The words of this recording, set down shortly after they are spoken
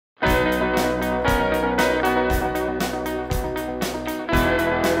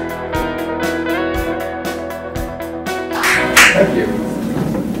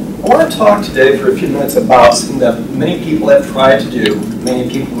want to talk today for a few minutes about something that many people have tried to do, many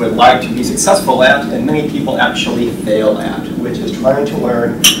people would like to be successful at, and many people actually fail at, which is trying to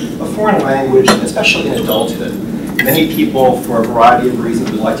learn a foreign language, especially in adulthood. Many people, for a variety of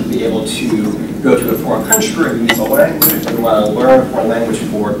reasons, would like to be able to go to a foreign country and use a language. They want to learn a foreign language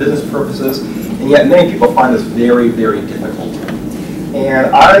for business purposes, and yet many people find this very, very difficult.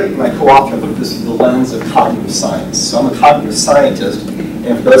 And I, my co-author, looked at this through the lens of cognitive science. So I'm a cognitive scientist,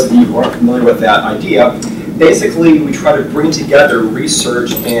 and for those of you who aren't familiar with that idea, basically we try to bring together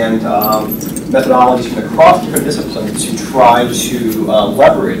research and methodologies from across different disciplines to try to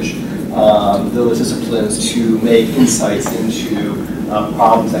leverage those disciplines to make insights into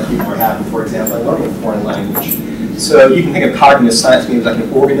problems that people are having, for example, in learning a foreign language. So you can think of cognitive science maybe like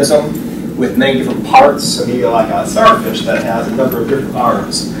an organism with many different parts, so maybe like a starfish that has a number of different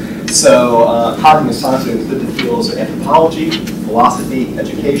arms. So cognitive science would include the fields of anthropology, philosophy,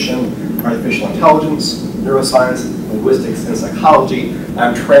 education, artificial intelligence, neuroscience, linguistics, and psychology.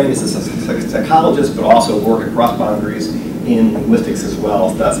 I'm trained as a psychologist, but also work across boundaries in linguistics as well.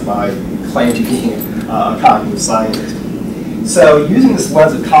 So that's my claim to being a cognitive scientist. So using this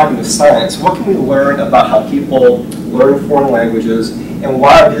lens of cognitive science, what can we learn about how people learn foreign languages and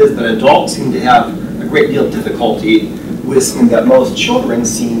why it is that adults seem to have a great deal of difficulty with something that most children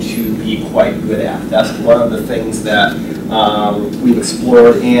seem to be quite good at? That's one of the things that we've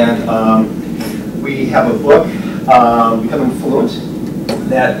explored, and we have a book, Becoming Fluent,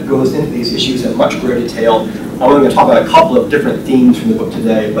 that goes into these issues in much greater detail. I'm only going to talk about a couple of different themes from the book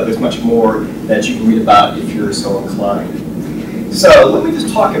today, but there's much more that you can read about if you're so inclined. So let me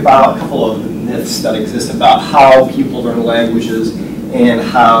just talk about a couple of myths that exist about how people learn languages and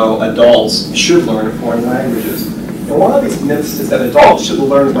how adults should learn foreign languages. And one of these myths is that adults should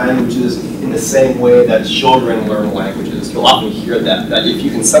learn languages in the same way that children learn languages. You'll often hear that if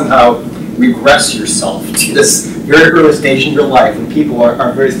you can somehow regress yourself to this very early stage in your life, and people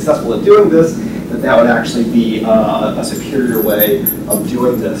are very successful at doing this, that would actually be a superior way of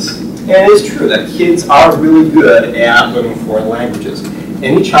doing this. And it is true that kids are really good at learning foreign languages.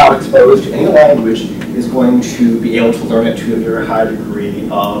 Any child exposed to any language is going to be able to learn it to a very high degree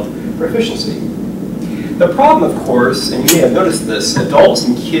of proficiency. The problem, of course, and you may have noticed this, adults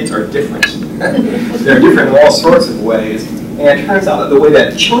and kids are different. They're different in all sorts of ways. And it turns out that the way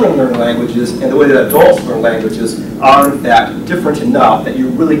that children learn languages and the way that adults learn languages are, in fact, different enough that you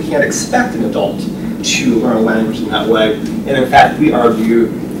really can't expect an adult to learn a language in that way. And in fact, we argue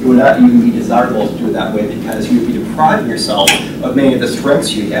it would not even be desirable to do it that way because you would be depriving yourself of many of the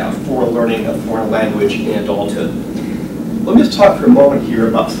strengths you have for learning a foreign language in adulthood. Let me just talk for a moment here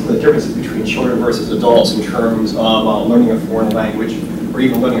about some of the differences between children versus adults in terms of learning a foreign language or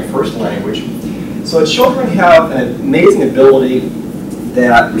even learning a first language. So children have an amazing ability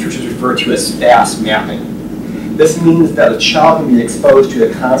that researchers refer to as fast mapping. This means that a child can be exposed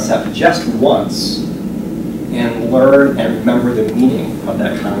to a concept just once and learn and remember the meaning of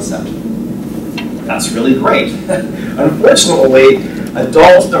that concept. That's really great. Unfortunately,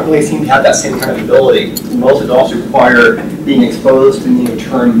 adults don't really seem to have that same kind of ability. Most adults require being exposed to the meaning of a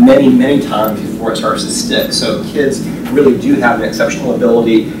term many, many times before it starts to stick. So kids really do have an exceptional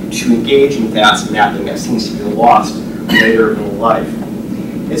ability to engage in fast mapping that seems to be lost later in life.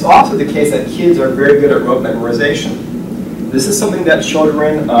 It's also the case that kids are very good at rote memorization. This is something that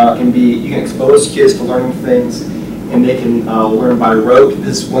children you can expose kids to learning things and they can learn by rote.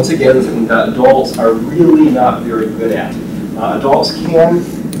 This, once again, is something that adults are really not very good at. Adults can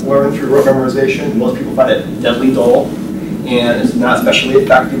learn through rote memorization. Most people find it deadly dull, and it's not especially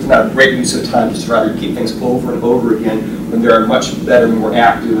effective. It's not a great use of time just to try to repeat things over and over again when there are much better, more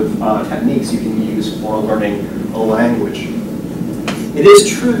active techniques you can use for learning a language. It is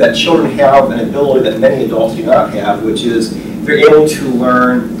true that children have an ability that many adults do not have, which is they're able to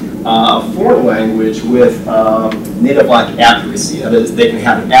learn a foreign language with native-like accuracy. That is, they can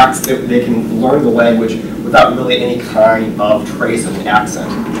have an accent, they can learn the language without really any kind of trace of an accent.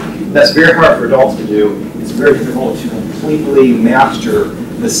 That's very hard for adults to do. It's very difficult to completely master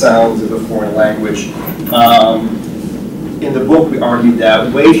the sounds of a foreign language. In the book, we argued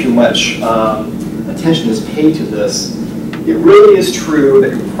that way too much attention is paid to this. It really is true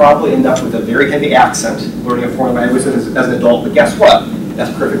that you probably end up with a very heavy accent learning a foreign language as an adult, but guess what?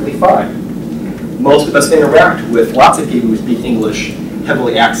 That's perfectly fine. Most of us interact with lots of people who speak English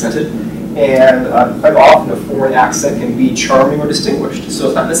heavily accented, and quite often a foreign accent can be charming or distinguished, so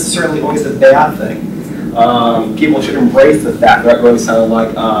it's not necessarily always a bad thing. People should embrace the fact that it really sounded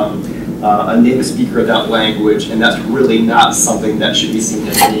like a native speaker of that language, and that's really not something that should be seen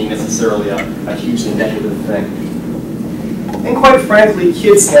as being necessarily a hugely negative thing. And quite frankly,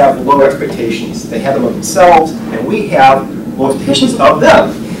 kids have low expectations. They have them of themselves, and we have low expectations of them.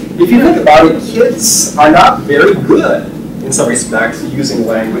 If you think about it, kids are not very good, in some respects, using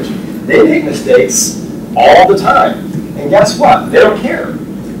language. They make mistakes all the time. And guess what? They don't care.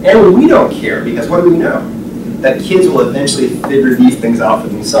 And we don't care, because what do we know? That kids will eventually figure these things out for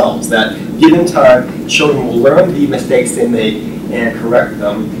themselves. That given time, children will learn the mistakes they make and correct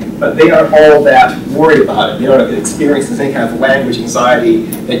them. But they aren't all that worried about it. They don't experience the same kind of language anxiety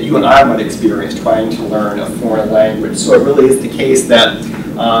that you and I might experience trying to learn a foreign language. So it really is the case that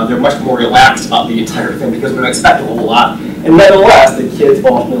they're much more relaxed about the entire thing because we don't expect a whole lot. And nevertheless, the kids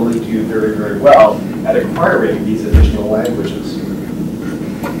ultimately do very, very well at acquiring these additional languages.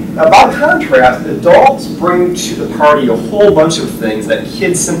 Now, by contrast, adults bring to the party a whole bunch of things that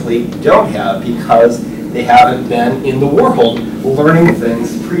kids simply don't have because they haven't been in the world learning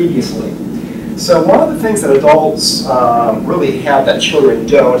things previously. So one of the things that adults really have that children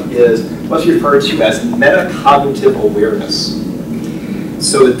don't is what's referred to as metacognitive awareness.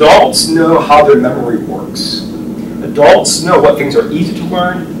 So adults know how their memory works. Adults know what things are easy to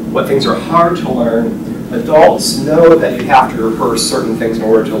learn, what things are hard to learn. Adults know that you have to rehearse certain things in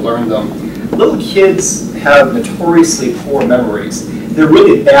order to learn them. Little kids have notoriously poor memories. They're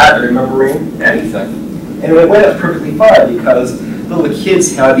really bad at remembering anything. And in a way that's perfectly fine because little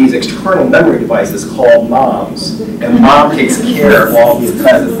kids have these external memory devices called moms. And mom takes care of all these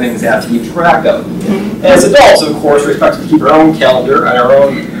kinds of things they have to keep track of. And as adults, of course, we're expected to keep our own calendar and our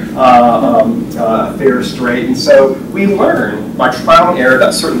own affairs straight. And so we learn by trial and error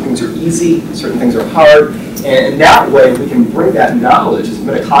that certain things are easy, certain things are hard. And in that way, we can bring that knowledge, this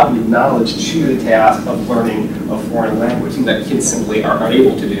metacognitive knowledge, to the task of learning a foreign language, something that kids simply are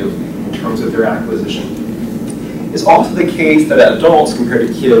unable to do in terms of their acquisition. It's also the case that adults, compared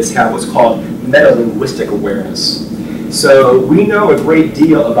to kids, have what's called metalinguistic awareness. So we know a great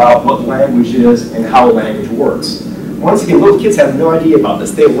deal about what language is and how language works. Once again, little kids have no idea about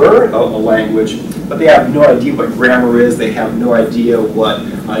this. They learn a language, but they have no idea what grammar is. They have no idea what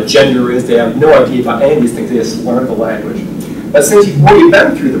gender is. They have no idea about any of these things. They just learn the language. But since you've already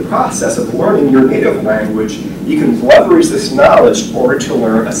been through the process of learning your native language, you can leverage this knowledge in order to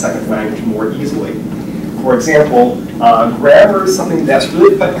learn a second language more easily. For example, grammar is something that's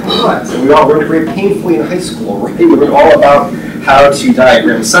really quite complex, and we all learned it very painfully in high school, right? We learned all about how to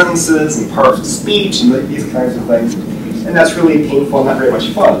diagram sentences and parts of speech and these kinds of things, and that's really painful and not very much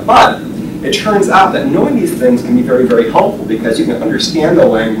fun. But it turns out that knowing these things can be very, very helpful because you can understand the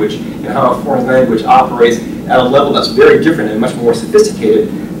language and how a foreign language operates at a level that's very different and much more sophisticated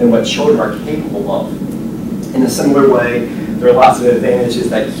than what children are capable of. In a similar way, there are lots of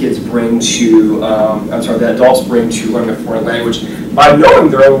advantages that kids bring to, that adults bring to learning a foreign language by knowing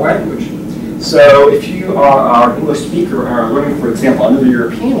their own language. So if you are an English speaker or are learning, for example, another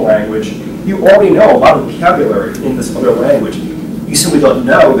European language, you already know a lot of vocabulary in this other language. You simply don't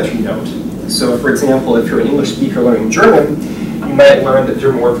know that you know it. So for example, if you're an English speaker learning German, you might learn that the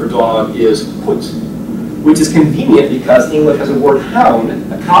German word for dog is Hund, which is convenient because English has a word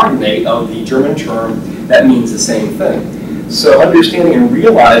hound, a cognate of the German term that means the same thing. So understanding and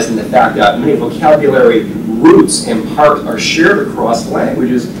realizing the fact that many vocabulary roots and parts are shared across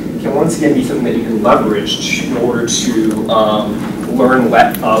languages can once again be something that you can leverage in order to learn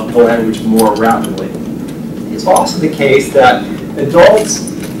the language more rapidly. It's also the case that adults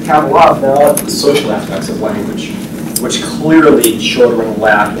have a lot of knowledge of the social aspects of language, which clearly children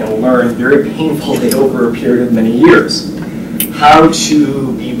lack and learn very painfully over a period of many years. How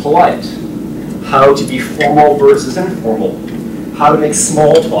to be polite, how to be formal versus informal, how to make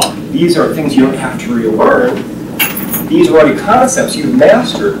small talk. These are things you don't have to relearn. These are already concepts you've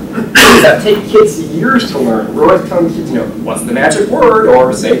mastered that take kids years to learn. We're always telling kids, what's the magic word,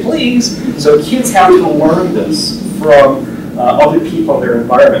 or say please. So kids have to learn this from other people in their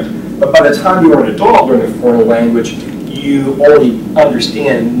environment. But by the time you're an adult learning a foreign language, you already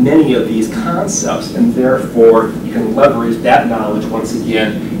understand many of these concepts, and therefore you can leverage that knowledge once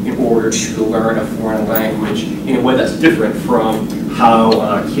again in order to learn a foreign language in a way that's different from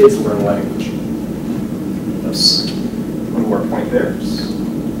how kids learn language. Oops, one more point there.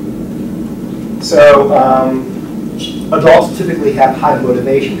 So adults typically have high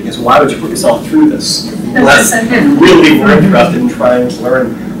motivation because why would you put yourself through this unless you really were interested in trying to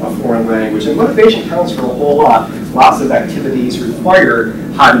learn a foreign language? And motivation counts for a whole lot. Lots of activities require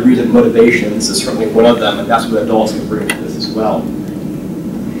high degrees of motivation. This is certainly one of them, and that's what adults can bring to this as well.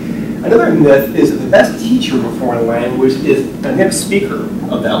 Another myth is that the best teacher of a foreign language is a native speaker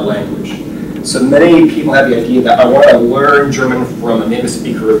of that language. So many people have the idea that I want to learn German from a native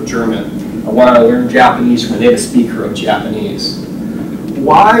speaker of German. I want to learn Japanese from a native speaker of Japanese.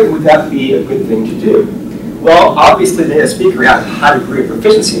 Why would that be a good thing to do? Well, obviously the native speaker has a high degree of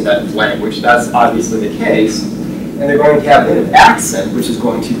proficiency in that language. That's obviously the case. And they're going to have a native accent, which is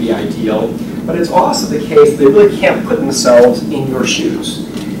going to be ideal. But it's also the case they really can't put themselves in your shoes,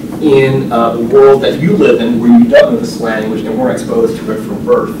 in the world that you live in, where you don't know this language and weren't exposed to it from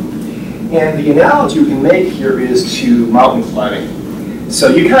birth. And the analogy we can make here is to mountain climbing. So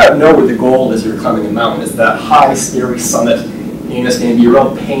you kind of know where the goal is. You're climbing a mountain. It's that high, scary summit. And it's going to be a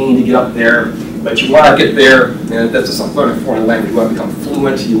real pain to get up there. But you want to get there, and that's just like learning a foreign language. You want to become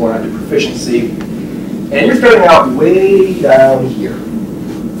fluent. You want to have proficiency. And you're starting out way down here.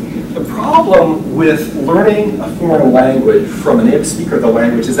 The problem with learning a foreign language from a native speaker of the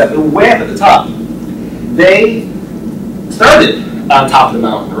language is that they're way up at the top. They started on top of the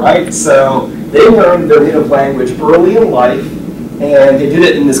mountain, right? So they learned their native language early in life, and they did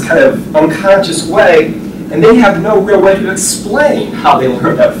it in this kind of unconscious way, and they have no real way to explain how they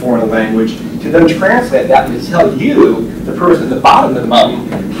learned that foreign language, to then translate that and to tell you, the person at the bottom of the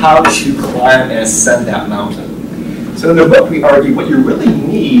mountain, how to climb and ascend that mountain. So in the book we argue what you really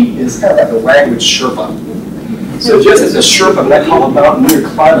need is kind of like a language Sherpa. So just as a Sherpa might call a mountaineer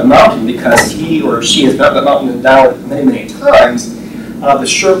climb a mountain because he or she has been up the mountain down many, many times, the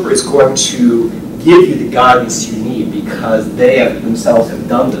Sherpa is going to give you the guidance you need because they have themselves have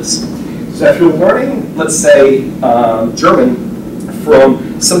done this. So if you're learning, let's say, German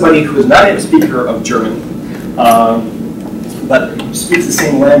from somebody who is not a speaker of German, but speaks the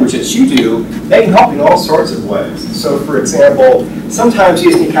same language as you do, they can help you in all sorts of ways. So for example, sometimes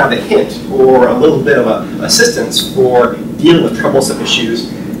you just need kind of a hint or a little bit of assistance for dealing with troublesome issues.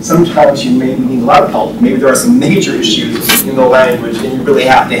 Sometimes you may need a lot of help. Maybe there are some major issues in the language and you really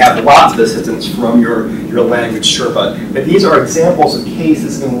have to have lots of assistance from your language Sherpa. But these are examples of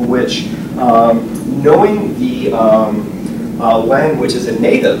cases in which knowing the language as a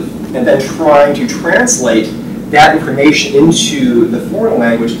native and then trying to translate that information into the foreign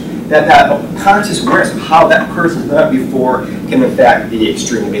language, that conscious awareness of how that person has done it before can in fact be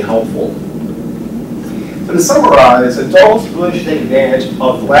extremely helpful. So to summarize, adults really should take advantage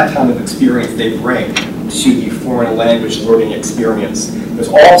of the lifetime of experience they bring to the foreign language learning experience. There's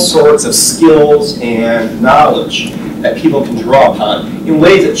all sorts of skills and knowledge that people can draw upon in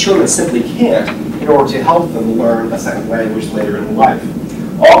ways that children simply can't in order to help them learn a second language later in life.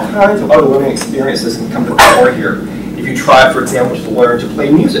 All kinds of other learning experiences can come to the fore here. If you try, for example, to learn to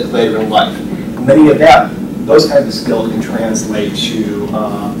play music later in life, many of those kinds of skills can translate to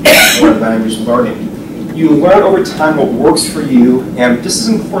foreign language learning. You learn over time what works for you, and just as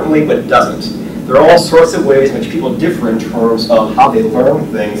importantly, what doesn't. There are all sorts of ways in which people differ in terms of how they learn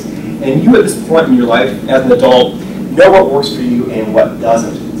things, and you at this point in your life, as an adult, know what works for you and what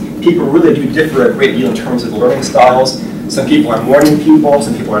doesn't. People really do differ a great deal in terms of learning styles. Some people are morning people,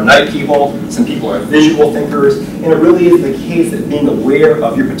 some people are night people, some people are visual thinkers, and it really is the case that being aware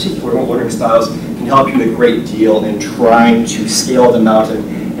of your particular learning styles can help you a great deal in trying to scale the mountain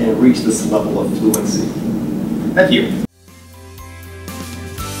and reach this level of fluency. Thank you.